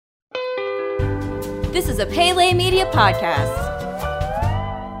This is a Pele Media podcast.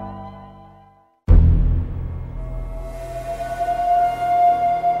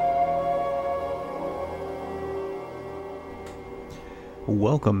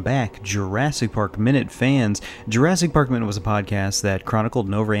 Welcome back, Jurassic Park Minute fans. Jurassic Park Minute was a podcast that chronicled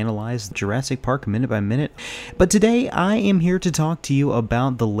and overanalyzed Jurassic Park minute by minute. But today, I am here to talk to you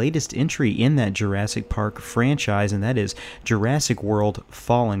about the latest entry in that Jurassic Park franchise, and that is Jurassic World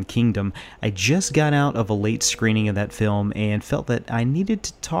Fallen Kingdom. I just got out of a late screening of that film and felt that I needed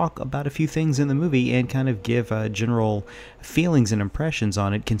to talk about a few things in the movie and kind of give general feelings and impressions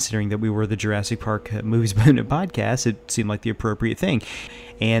on it, considering that we were the Jurassic Park Movies by Minute podcast. It seemed like the appropriate thing.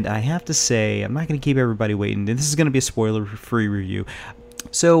 And I have to say, I'm not going to keep everybody waiting, and this is going to be a spoiler-free review.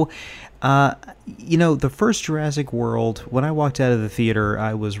 So, the first Jurassic World, when I walked out of the theater,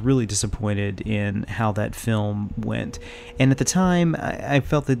 I was really disappointed in how that film went. And at the time, I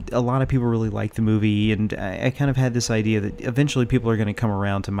felt that a lot of people really liked the movie, and I kind of had this idea that eventually people are going to come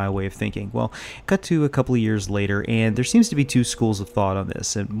around to my way of thinking. Well, cut to a couple of years later, and there seems to be two schools of thought on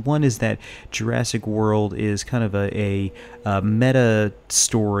this. And one is that Jurassic World is kind of a meta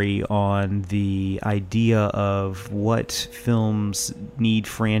story on the idea of what films need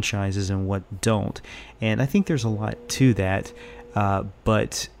franchises and what don't. And I think there's a lot to that.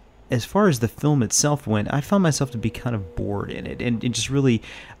 But as far as the film itself went, I found myself to be kind of bored in it and just really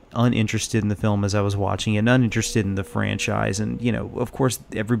uninterested in the film as I was watching it, uninterested in the franchise. And, of course,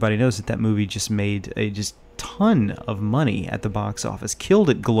 everybody knows that movie just made a ton of money at the box office, killed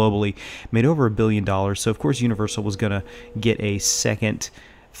it globally, made over $1 billion. So, of course, Universal was going to get a second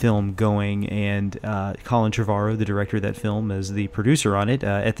film going, and Colin Trevorrow, the director of that film, is the producer on it.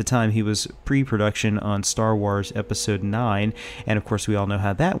 At the time, he was pre-production on Star Wars Episode 9, and of course we all know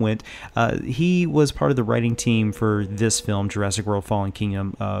how that went. He was part of the writing team for this film, Jurassic World Fallen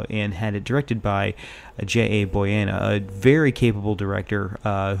Kingdom, and had it directed by J.A. Boyena, a very capable director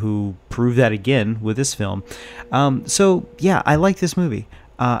who proved that again with this film. So yeah, I like this movie.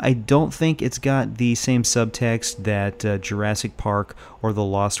 I don't think it's got the same subtext that Jurassic Park or The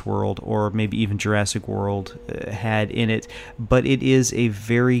Lost World or maybe even Jurassic World had in it, but it is a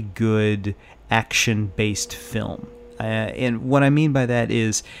very good action-based film. And what I mean by that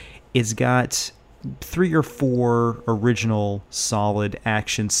is it's got 3 or 4 original solid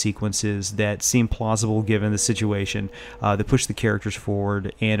action sequences that seem plausible given the situation, that push the characters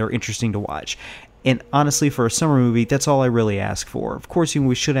forward and are interesting to watch. And honestly, for a summer movie, that's all I really ask for. Of course,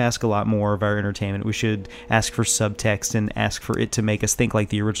 we should ask a lot more of our entertainment. We should ask for subtext and ask for it to make us think like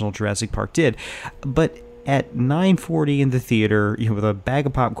the original Jurassic Park did. But at 9:40 in the theater, with a bag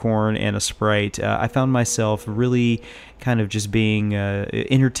of popcorn and a Sprite, I found myself really kind of just being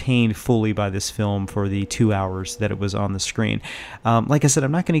entertained fully by this film for the 2 hours that it was on the screen. Like I said,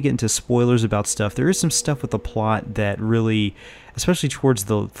 I'm not going to get into spoilers about stuff. There is some stuff with the plot that really, especially towards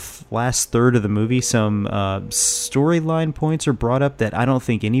the last third of the movie, some storyline points are brought up that I don't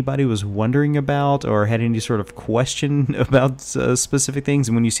think anybody was wondering about or had any sort of question about specific things.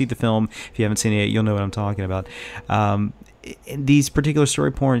 And when you see the film, if you haven't seen it yet, you'll know what I'm talking about. These particular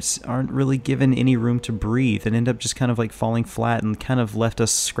story points aren't really given any room to breathe and end up just kind of like falling flat and kind of left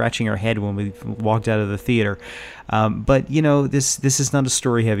us scratching our head when we walked out of the theater. But this is not a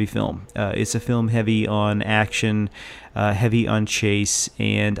story-heavy film. It's a film heavy on action, heavy on chase,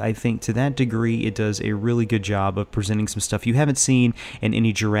 and I think to that degree it does a really good job of presenting some stuff you haven't seen in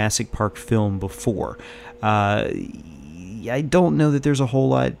any Jurassic Park film before. I don't know that there's a whole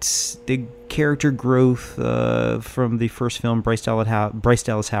lot. The character growth from the first film, Bryce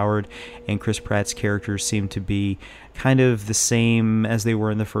Dallas Howard and Chris Pratt's characters seem to be kind of the same as they were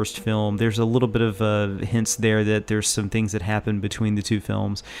in the first film. There's a little bit of hints there that there's some things that happened between the two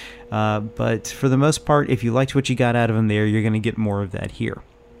films. But for the most part, if you liked what you got out of them there, you're going to get more of that here.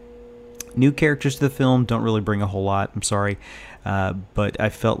 New characters to the film don't really bring a whole lot, I'm sorry. But I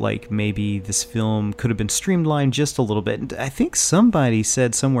felt like maybe this film could have been streamlined just a little bit. And I think somebody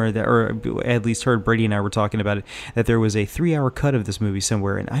said somewhere that, or at least heard Brady and I were talking about it, that there was a 3-hour cut of this movie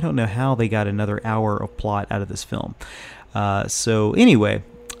somewhere, and I don't know how they got another hour of plot out of this film. So anyway,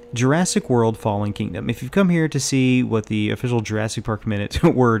 Jurassic World Fallen Kingdom. If you've come here to see what the official Jurassic Park Minute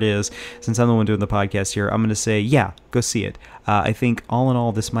word is, since I'm the one doing the podcast here, I'm going to say, yeah, go see it. I think all in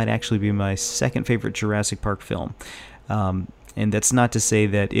all, this might actually be my second favorite Jurassic Park film. And that's not to say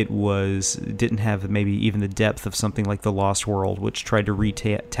that it didn't have maybe even the depth of something like The Lost World, which tried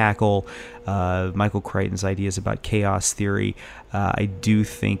to tackle Michael Crichton's ideas about chaos theory. I do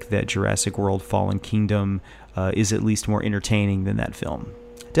think that Jurassic World Fallen Kingdom is at least more entertaining than that film.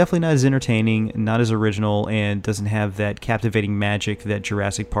 definitely not as entertaining, not as original, and doesn't have that captivating magic that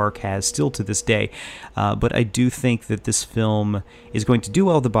Jurassic Park has still to this day. But I do think that this film is going to do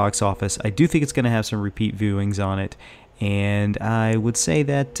well at the box office. I do think it's going to have some repeat viewings on it. And I would say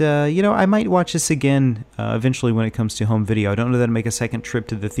that, I might watch this again eventually when it comes to home video. I don't know that I'd make a second trip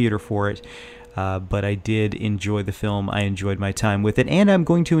to the theater for it, but I did enjoy the film. I enjoyed my time with it, and I'm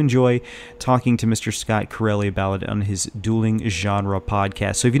going to enjoy talking to Mr. Scott Corelli about it on his Dueling Genre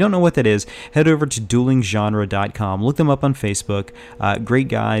podcast. So if you don't know what that is, head over to duelinggenre.com. Look them up on Facebook. Great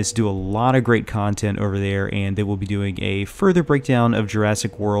guys, do a lot of great content over there, and they will be doing a further breakdown of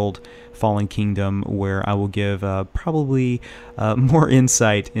Jurassic World Fallen Kingdom, where I will give probably more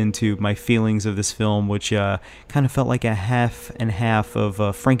insight into my feelings of this film, which kind of felt like a half and half of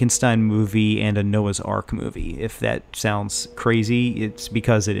a Frankenstein movie and a Noah's Ark movie. If that sounds crazy, it's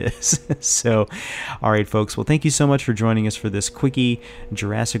because it is. So, all right, folks. Well, thank you so much for joining us for this quickie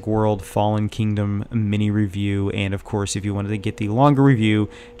Jurassic World Fallen Kingdom mini review. And of course, if you wanted to get the longer review,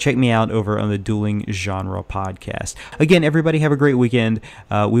 check me out over on the Dueling Genre podcast. Again, everybody have a great weekend.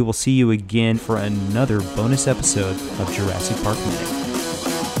 We will see you again for another bonus episode of Jurassic Park Minute.